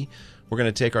KPRZ. We're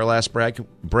going to take our last break,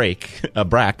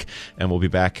 and we'll be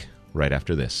back right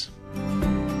after this.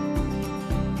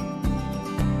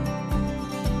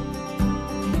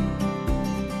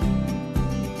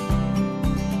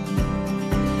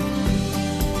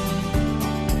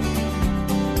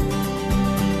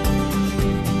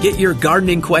 Get your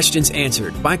gardening questions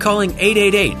answered by calling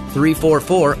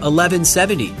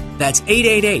 888-344-1170. That's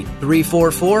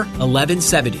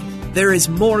 888-344-1170. There is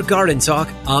more Garden Talk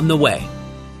on the way.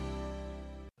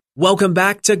 Welcome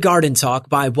back to Garden Talk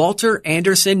by Walter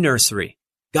Anderson Nursery.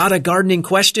 Got a gardening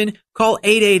question? Call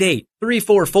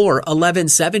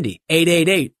 888-344-1170.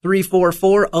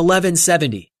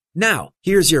 888-344-1170. Now,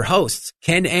 here's your hosts,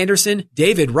 Ken Anderson,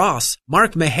 David Ross,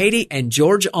 Mark Mahady, and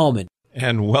George Allman.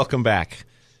 And welcome back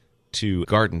to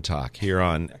Garden Talk here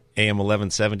on AM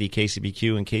 1170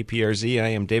 KCBQ and KPRZ. I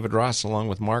am David Ross along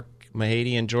with Mark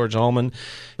Mahady and George Allman.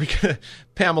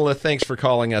 Pamela, thanks for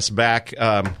calling us back.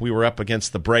 We were up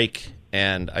against the break,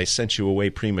 and I sent you away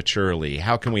prematurely.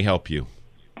 How can we help you?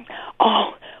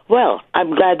 Oh, well,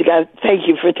 I'm glad to go. Thank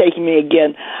you for taking me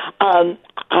again.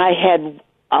 I had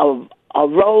a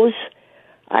rose.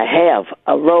 I have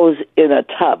a rose in a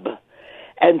tub.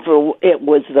 And it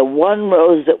was the one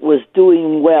rose that was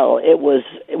doing well. It was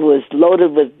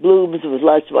loaded with blooms. It was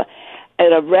lots of,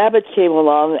 and a rabbit came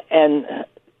along and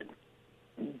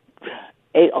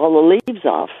ate all the leaves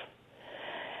off.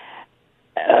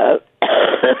 A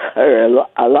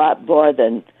lot more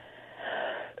than.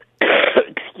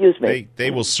 Excuse me.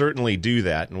 They will certainly do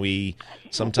that, and we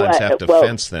sometimes have to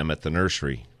fence them at the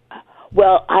nursery.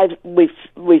 Well, we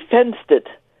fenced it,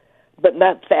 but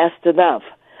not fast enough.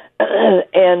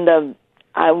 And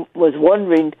I was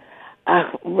wondering,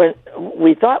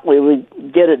 we thought we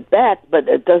would get it back, but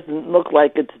it doesn't look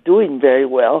like it's doing very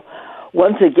well.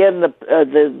 once again,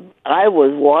 I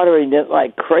was watering it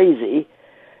like crazy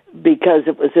because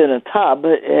it was in a tub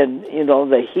and,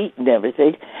 the heat and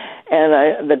everything.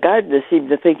 And the gardener seemed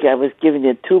to think I was giving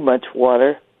it too much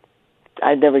water.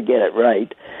 I never get it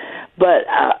right. But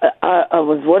I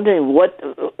was wondering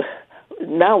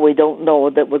now we don't know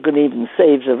that we're going to even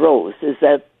save the rose. Do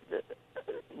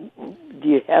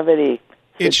you have any?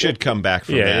 It should come back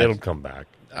from that. Yeah, it'll come back.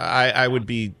 I would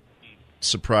be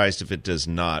surprised if it does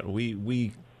not.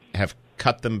 We have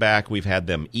cut them back. We've had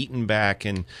them eaten back,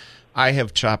 and I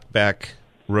have chopped back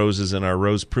roses in our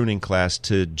rose pruning class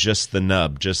to just the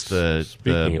nub, just the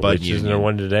bud union. Isn't there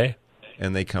one today?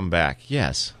 And they come back.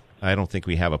 Yes. I don't think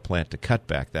we have a plant to cut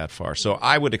back that far. So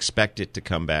I would expect it to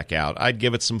come back out. I'd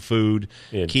give it some food,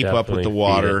 keep up with the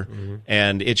water,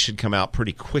 and it should come out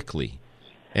pretty quickly.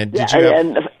 And did you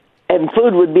have... And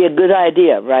food would be a good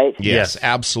idea, right? Yes,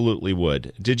 absolutely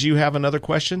would. Did you have another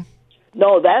question?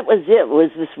 No, that was it. It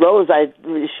was this rose.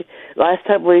 Last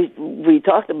time we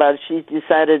talked about it, she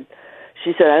said,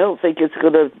 I don't think it's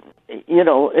going to,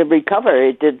 recover.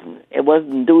 It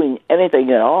wasn't doing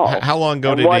anything at all. How long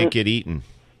ago did it get eaten?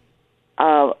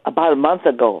 About a month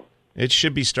ago. It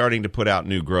should be starting to put out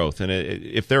new growth. And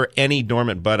if there are any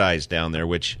dormant bud eyes down there,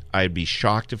 which I'd be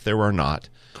shocked if there were not,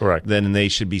 correct, then they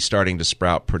should be starting to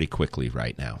sprout pretty quickly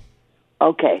right now.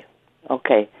 Okay.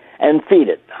 And feed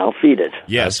it. I'll feed it.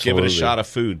 Yes, Absolutely. Give it a shot of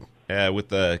food. With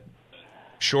the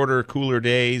shorter, cooler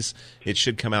days, it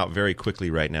should come out very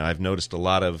quickly right now. I've noticed a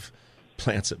lot of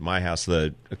plants at my house,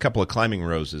 a couple of climbing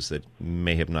roses that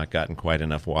may have not gotten quite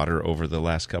enough water over the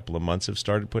last couple of months have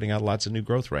started putting out lots of new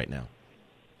growth right now.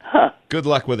 Huh. Good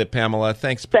luck with it, Pamela.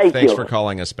 Thanks you. for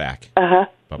calling us back.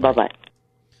 Bye-bye.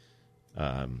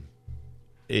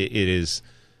 It is,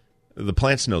 the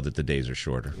plants know that the days are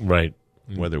shorter. Right.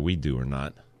 Whether we do or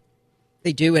not.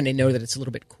 They do, and they know that it's a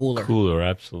little bit cooler. Cooler,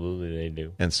 absolutely, they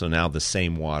do. And so now the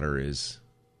same water is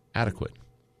adequate.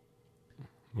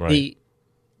 Right.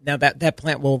 Now that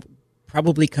plant will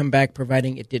probably come back,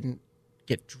 providing it didn't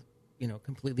get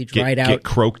completely dried out. Get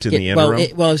croaked in the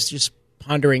interim? Well, it's just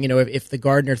pondering, if the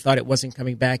gardener thought it wasn't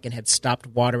coming back and had stopped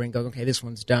watering, going, okay, this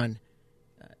one's done,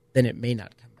 then it may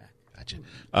not come back. Gotcha.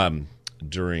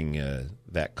 During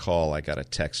that call, I got a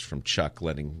text from Chuck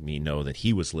letting me know that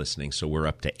he was listening, so we're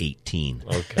up to 18.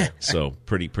 Okay. So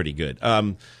pretty good.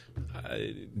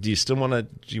 Do you still want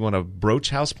to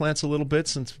broach houseplants a little bit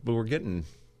since we're getting...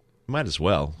 Might as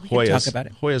well. We can talk about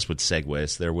it. Hoyas would segue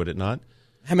us there, would it not?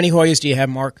 How many Hoyas do you have,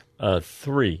 Mark?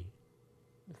 3.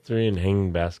 3 in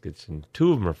hanging baskets, and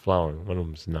 2 of them are flowering. One of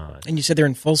them's not. And you said they're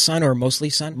in full sun or mostly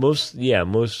sun? Most.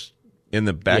 In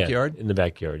the backyard? Yeah, in the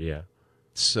backyard, yeah.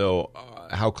 So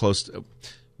how close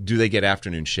do they get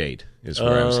afternoon shade is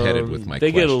where I was headed with my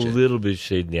question. They get a little bit of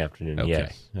shade in the afternoon,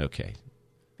 yes. Okay.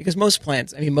 Because most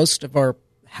of our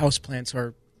house plants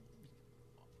are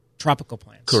tropical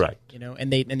plants. Correct.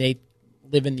 And they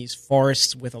live in these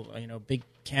forests with big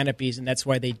canopies, and that's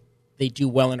why they do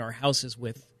well in our houses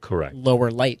with correct lower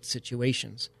light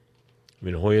situations.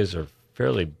 Hoyas are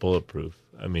fairly bulletproof.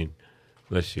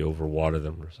 Unless you overwater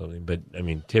them or something. But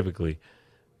typically,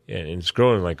 and it's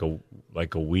growing like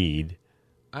a weed.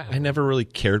 I never really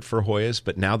cared for Hoyas,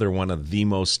 but now they're one of the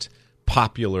most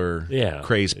popular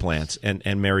craze plants.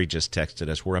 And Mary just texted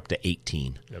us. We're up to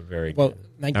 18. Very well, good.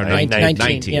 19.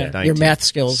 Yeah. 19. Your math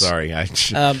skills. Sorry.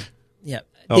 Yeah.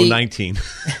 19.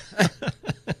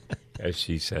 As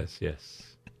she says, yes.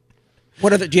 Do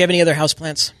you have any other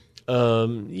houseplants?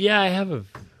 Yeah, I have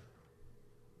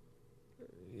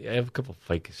a couple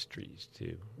ficus trees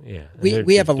too. Yeah,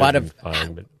 we have a lot of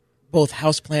both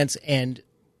houseplants and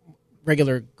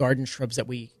regular garden shrubs that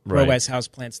we grow as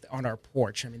houseplants on our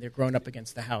porch. They're grown up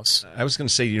against the house. I was going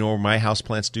to say, where my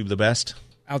houseplants do the best?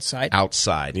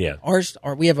 Outside. Yeah.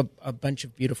 We have a bunch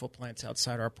of beautiful plants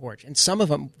outside our porch, and some of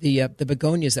them, the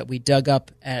begonias that we dug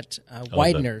up at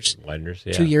Widener's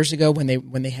 2 years ago when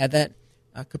they had that.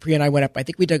 Capri and I went up. I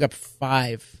think we dug up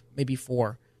 5, maybe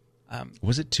 4.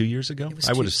 Was it 2 years ago?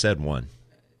 I would have said 1.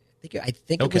 I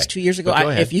think it was 2 years ago.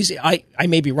 I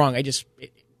may be wrong.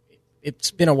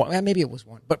 It's been a while. Maybe it was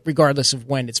 1, but regardless of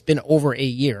when, it's been over a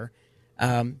year.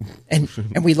 And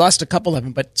we lost a couple of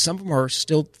them, but some of them are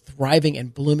still thriving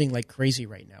and blooming like crazy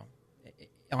right now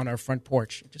on our front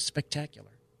porch. Just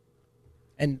spectacular.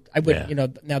 And I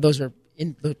would, now those are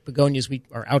in the begonias. We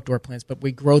are outdoor plants, but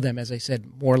we grow them, as I said,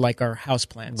 more like our house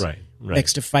plants. Right.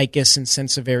 Next to ficus and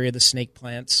sensiveria, the snake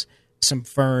plants, some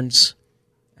ferns,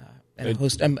 and a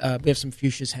host. We have some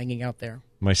fuchsias hanging out there.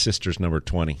 My sister's number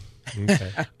 20.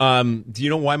 Okay. Do you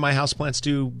know why my houseplants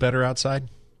do better outside?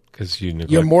 Because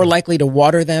you're more likely to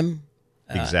water them.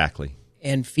 Exactly.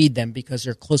 and feed them because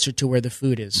they're closer to where the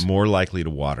food is. More likely to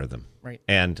water them. Right.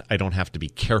 And I don't have to be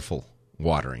careful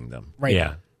watering them. Right.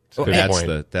 Yeah.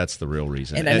 That's the real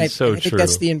reason. And I think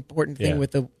that's the important thing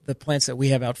with the plants that we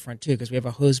have out front, too, because we have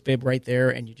a hose bib right there,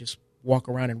 and you just walk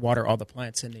around and water all the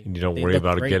plants. And you don't worry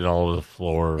about it getting all over the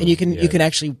floor. And you can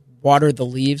actually water the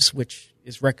leaves, which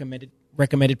is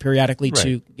recommended periodically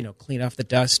to clean off the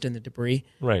dust and the debris.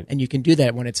 Right. And you can do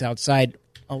that when it's outside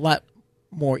a lot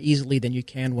more easily than you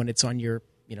can when it's on your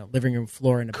living room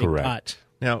floor in a big pot.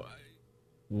 Now,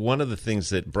 one of the things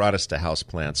that brought us to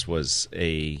houseplants was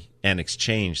an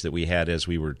exchange that we had as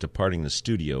we were departing the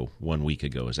studio 1 week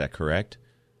ago. Is that correct?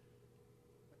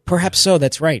 Perhaps so.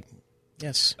 That's right.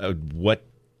 Yes. What?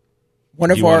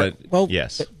 One of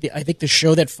yes. I think the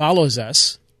show that follows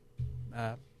us,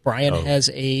 Brian has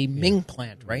a Ming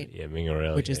plant, right? Yeah, Ming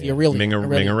Aurelia. Which is the Aurelia. Ming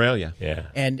Aurelia. Yeah.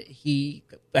 And did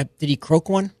he croak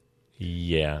one?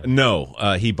 Yeah. No,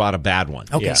 he bought a bad one.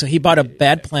 Okay, so he bought a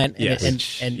bad plant, and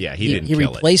he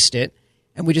replaced it,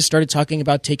 and we just started talking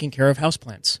about taking care of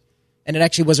houseplants. And it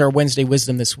actually was our Wednesday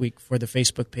Wisdom this week for the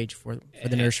Facebook page for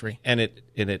the nursery. And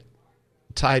it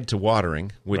tied to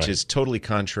watering, which is totally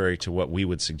contrary to what we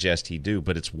would suggest he do,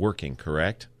 but it's working,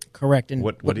 correct? Correct. And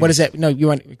what is that? No, you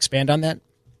want to expand on that?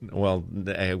 Well,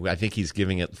 I think he's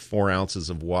giving it 4 ounces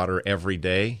of water every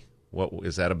day. What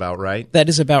is that about right? That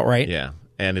is about right. Yeah.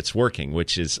 And it's working,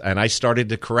 and I started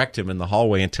to correct him in the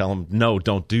hallway and tell him, no,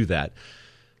 don't do that.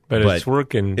 But it's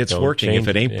working. It's working. If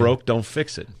it ain't broke, don't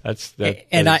fix it.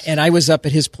 I was up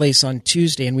at his place on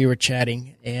Tuesday, and we were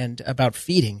chatting about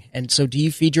feeding. And so, do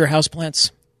you feed your houseplants?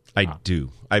 I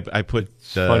do. I put.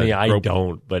 Funny, I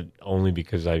don't, but only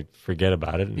because I forget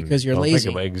about it. Because you're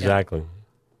lazy. Exactly. Yeah.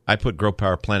 I put Grow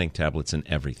Power planting tablets in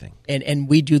everything. And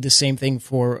we do the same thing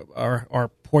for our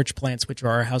porch plants, which are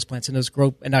our house plants. And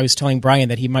I was telling Brian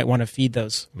that he might want to feed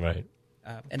those. Right.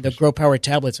 And the Grow Power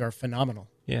tablets are phenomenal.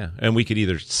 Yeah, and we could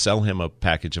either sell him a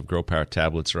package of Grow Power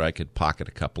tablets, or I could pocket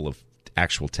a couple of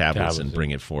actual tablets and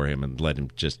bring it for him and let him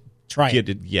just try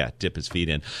it. Yeah, dip his feet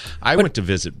in. I went to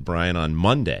visit Brian on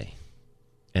Monday,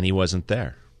 and he wasn't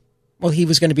there. Well, he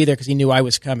was going to be there because he knew I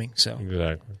was coming. So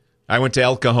exactly. I went to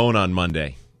El Cajon on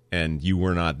Monday, and you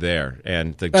were not there.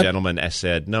 And the gentleman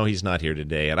said, no, he's not here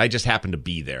today. And I just happened to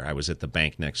be there. I was at the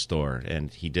bank next door, and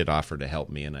he did offer to help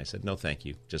me. And I said, no, thank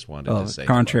you. Just wanted to say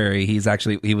contrary,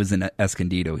 hello. He was in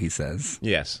Escondido, he says.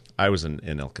 Yes, I was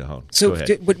in El Cajon. So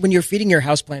when you're feeding your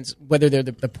houseplants, whether they're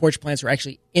the porch plants or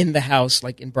actually in the house,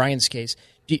 like in Brian's case,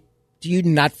 do you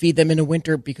not feed them in the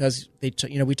winter? Because we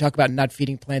talk about not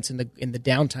feeding plants in the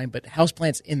downtime, but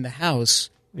houseplants in the house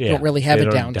don't really have a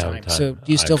downtime. So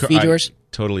do you still feed yours?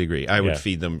 Totally agree. I would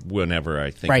feed them whenever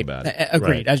I think about it. Agreed.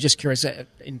 Right. I was just curious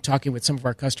in talking with some of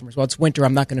our customers. Well, it's winter.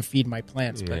 I'm not going to feed my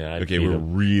plants. But. Okay, we're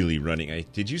really running.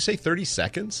 Did you say 30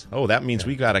 seconds? Oh, that means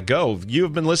we got to go. You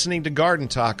have been listening to Garden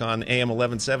Talk on AM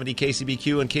 1170,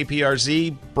 KCBQ, and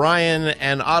KPRZ. Brian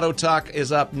and Auto Talk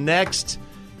is up next.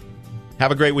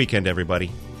 Have a great weekend, everybody.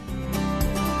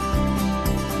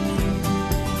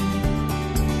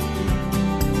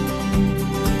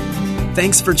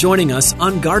 Thanks for joining us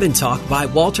on Garden Talk by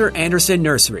Walter Anderson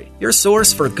Nursery, your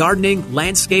source for gardening,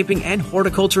 landscaping, and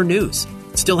horticulture news.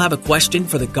 Still have a question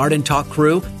for the Garden Talk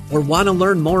crew or want to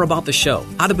learn more about the show,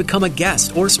 how to become a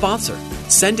guest or sponsor?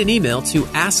 Send an email to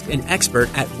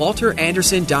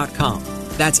askanexpert@walteranderson.com.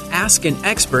 That's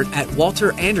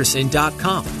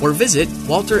askanexpert@walteranderson.com or visit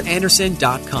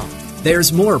walteranderson.com.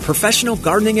 There's more professional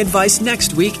gardening advice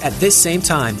next week at this same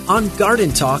time on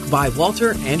Garden Talk by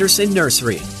Walter Anderson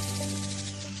Nursery.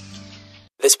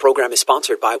 This program is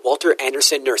sponsored by Walter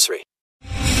Anderson Nursery.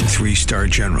 3-star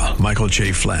General Michael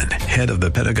J. Flynn, head of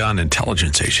the Pentagon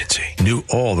Intelligence Agency, knew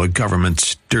all the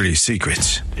government's dirty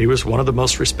secrets. He was one of the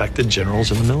most respected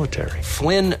generals in the military.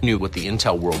 Flynn knew what the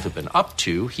intel world had been up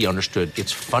to. He understood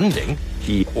its funding.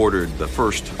 He ordered the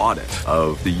first audit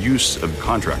of the use of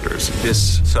contractors.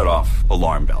 This set off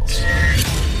alarm bells.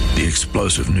 The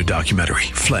explosive new documentary,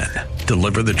 Flynn,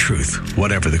 Deliver the Truth,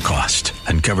 Whatever the Cost,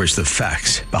 uncovers the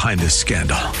facts behind this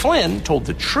scandal. Flynn told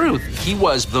the truth. He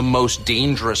was the most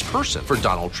dangerous person for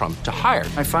Donald Trump to hire.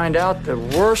 I find out the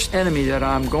worst enemy that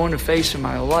I'm going to face in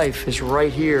my life is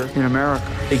right here in America.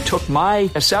 They took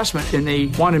my assessment and they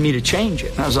wanted me to change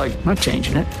it. And I was like, I'm not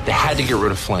changing it. They had to get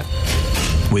rid of Flynn.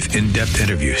 With in-depth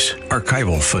interviews,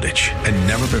 archival footage, and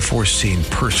never-before-seen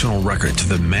personal records of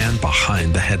the man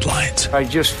behind the headlines. I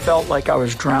just felt like I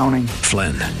was drowning.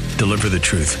 Flynn, Deliver the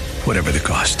Truth, Whatever the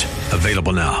Cost.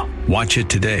 Available now. Watch it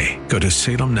today. Go to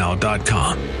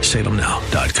salemnow.com.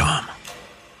 salemnow.com.